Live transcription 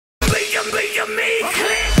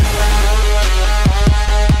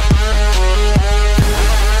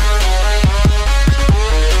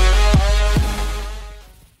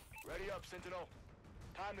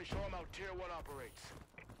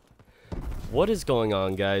What is going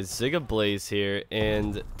on, guys? ZigaBlaze here,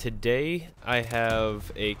 and today I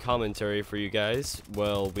have a commentary for you guys.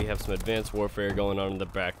 Well, we have some advanced warfare going on in the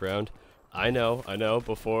background. I know,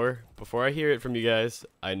 before I hear it from you guys,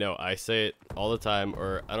 I know, I say it all the time,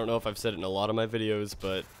 or I don't know if I've said it in a lot of my videos,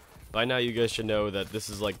 but by now you guys should know that this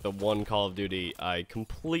is like the one Call of Duty I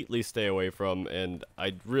completely stay away from, and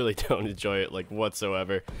I really don't enjoy it, like,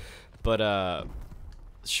 whatsoever. But,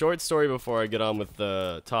 short story before I get on with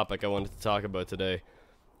the topic I wanted to talk about today.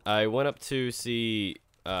 I went up to see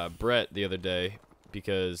Brett the other day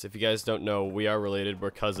because if you guys don't know, we are related,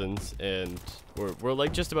 we're cousins, and we're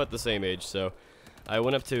like just about the same age, so I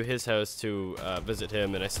went up to his house to visit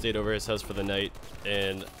him, and I stayed over his house for the night,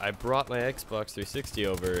 and I brought my Xbox 360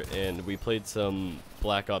 over, and we played some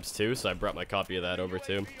Black Ops 2, so I brought my copy of that over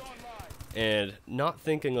too. And not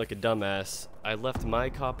thinking like a dumbass, I left my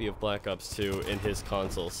copy of Black Ops 2 in his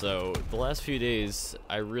console, so the last few days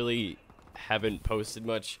I really haven't posted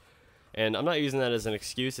much, and I'm not using that as an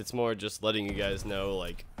excuse, it's more just letting you guys know,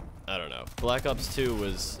 like, I don't know. Black Ops 2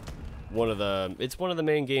 was one of the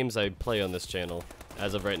main games I play on this channel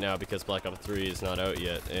as of right now because Black Ops 3 is not out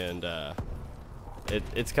yet, and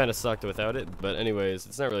it's kind of sucked without it, but anyways,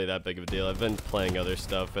 it's not really that big of a deal. I've been playing other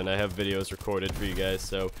stuff, and I have videos recorded for you guys,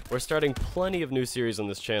 so we're starting plenty of new series on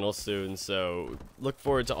this channel soon, so look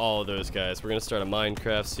forward to all of those, guys. We're going to start a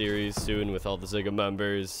Minecraft series soon with all the Ziga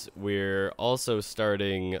members. We're also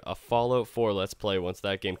starting a Fallout 4 Let's Play once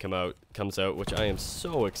that game comes out, which I am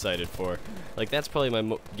so excited for. Like, that's probably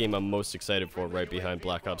my game I'm most excited for, right behind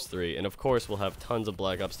Black Ops 3, and of course we'll have tons of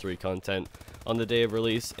Black Ops 3 content on the day of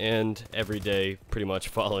release and every day pretty much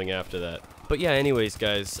following after that. But yeah, anyways,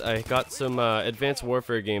 guys, I got some Advanced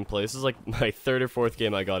Warfare gameplay. This is like my third or fourth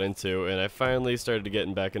game I got into, and I finally started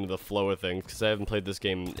getting back into the flow of things because I haven't played this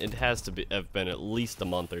game. It has to have been at least a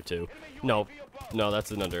month or two. No,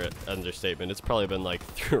 that's an understatement. It's probably been like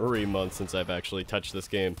 3 months since I've actually touched this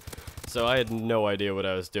game. So I had no idea what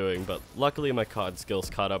I was doing, but luckily my COD skills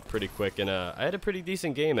caught up pretty quick, and I had a pretty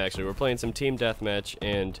decent game actually. We're playing some team deathmatch,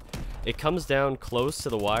 and it comes down close to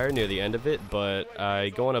the wire near the end of it, but I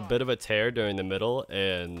go on a bit of a tear during the middle,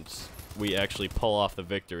 and we actually pull off the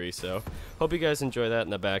victory, so hope you guys enjoy that in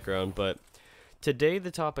the background. But today the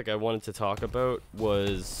topic I wanted to talk about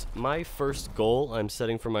was my first goal I'm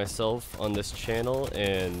setting for myself on this channel,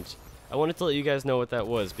 and I wanted to let you guys know what that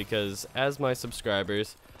was, because as my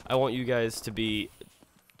subscribers, I want you guys to be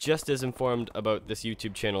just as informed about this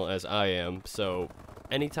YouTube channel as I am, so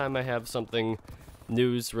anytime I have something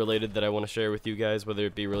news related that I want to share with you guys, whether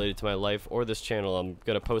it be related to my life or this channel, I'm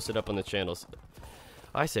going to post it up on the channels.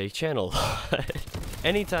 I say channel.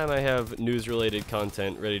 Anytime I have news related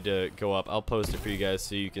content ready to go up, I'll post it for you guys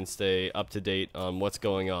so you can stay up to date on what's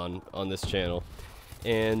going on this channel.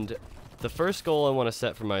 And the first goal I want to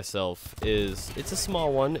set for myself is, it's a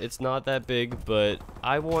small one, it's not that big, but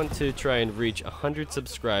I want to try and reach 100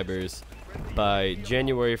 subscribers by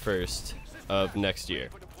January 1st of next year.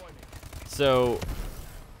 So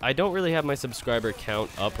I don't really have my subscriber count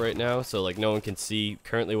up right now, so like no one can see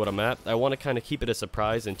currently what I'm at. I want to kind of keep it a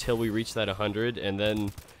surprise until we reach that 100, and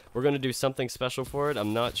then we're going to do something special for it.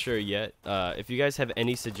 I'm not sure yet. If you guys have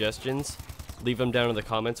any suggestions, leave them down in the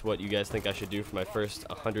comments what you guys think I should do for my first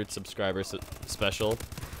 100 subscribers special,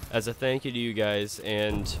 as a thank you to you guys,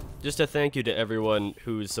 and just a thank you to everyone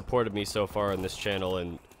who's supported me so far on this channel.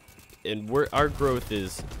 And our growth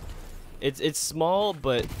is, it's small,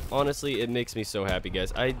 but honestly it makes me so happy,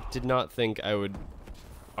 guys. I did not think I would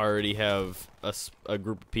already have a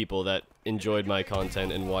group of people that enjoyed my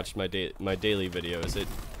content and watched my daily videos.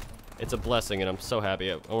 It's a blessing, and I'm so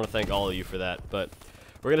happy. I want to thank all of you for that. But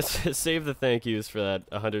we're going to save the thank yous for that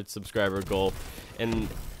 100 subscriber goal, and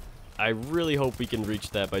I really hope we can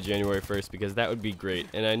reach that by January 1st, because that would be great.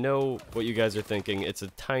 And I know what you guys are thinking. It's a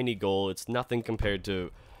tiny goal. It's nothing compared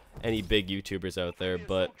to any big YouTubers out there,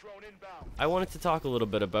 but I wanted to talk a little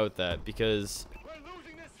bit about that, because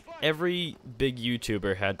every big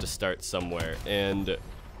YouTuber had to start somewhere, and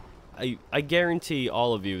I guarantee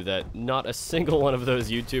all of you that not a single one of those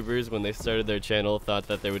YouTubers, when they started their channel, thought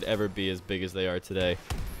that they would ever be as big as they are today.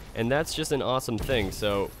 And that's just an awesome thing.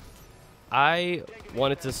 So I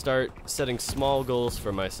wanted to start setting small goals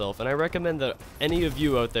for myself, and I recommend that any of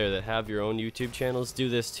you out there that have your own YouTube channels do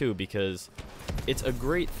this too, because it's a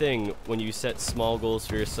great thing when you set small goals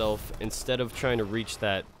for yourself instead of trying to reach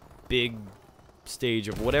that big stage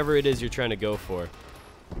of whatever it is you're trying to go for.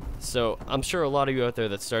 So I'm sure a lot of you out there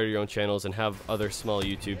that started your own channels and have other small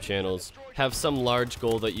YouTube channels have some large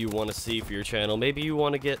goal that you want to see for your channel. Maybe you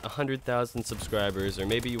want to get 100,000 subscribers, or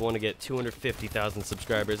maybe you want to get 250,000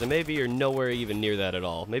 subscribers, and maybe you're nowhere even near that at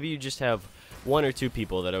all. Maybe you just have 1 or 2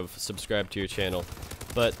 people that have subscribed to your channel.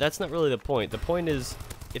 But that's not really the point. The point is,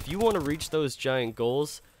 if you want to reach those giant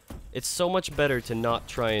goals, it's so much better to not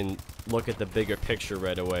try and look at the bigger picture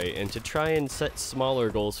right away, and to try and set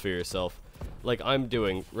smaller goals for yourself, like I'm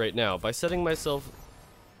doing right now, by setting myself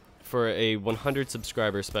for a 100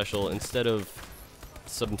 subscriber special instead of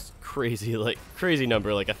some crazy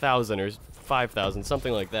number like 1,000 or 5,000,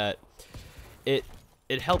 something like that. It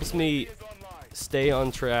helps me stay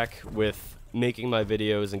on track with making my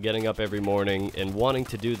videos and getting up every morning and wanting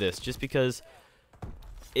to do this, just because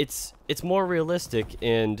it's more realistic.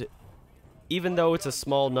 And even though it's a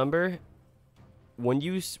small number, once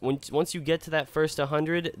you get to that first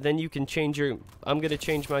 100, then you can change your. I'm gonna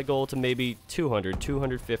change my goal to maybe 200,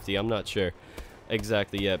 250. I'm not sure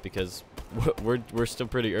exactly yet, because we're still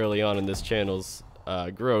pretty early on in this channel's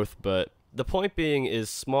growth. But the point being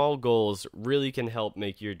is, small goals really can help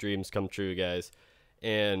make your dreams come true, guys.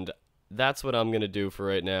 And that's what I'm gonna do for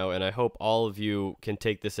right now. And I hope all of you can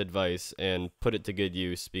take this advice and put it to good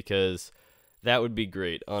use, because that would be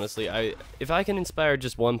great. Honestly, if I can inspire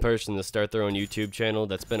just one person to start their own YouTube channel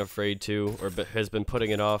that's been afraid to, or has been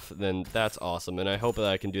putting it off, then that's awesome. And I hope that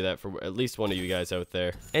I can do that for at least one of you guys out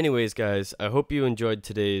there. Anyways, guys, I hope you enjoyed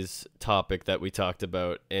today's topic that we talked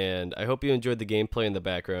about, and I hope you enjoyed the gameplay in the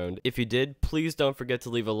background. If you did, please don't forget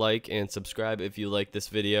to leave a like and subscribe if you like this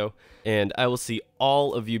video, and I will see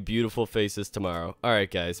all of you beautiful faces tomorrow.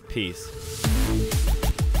 Alright guys, peace.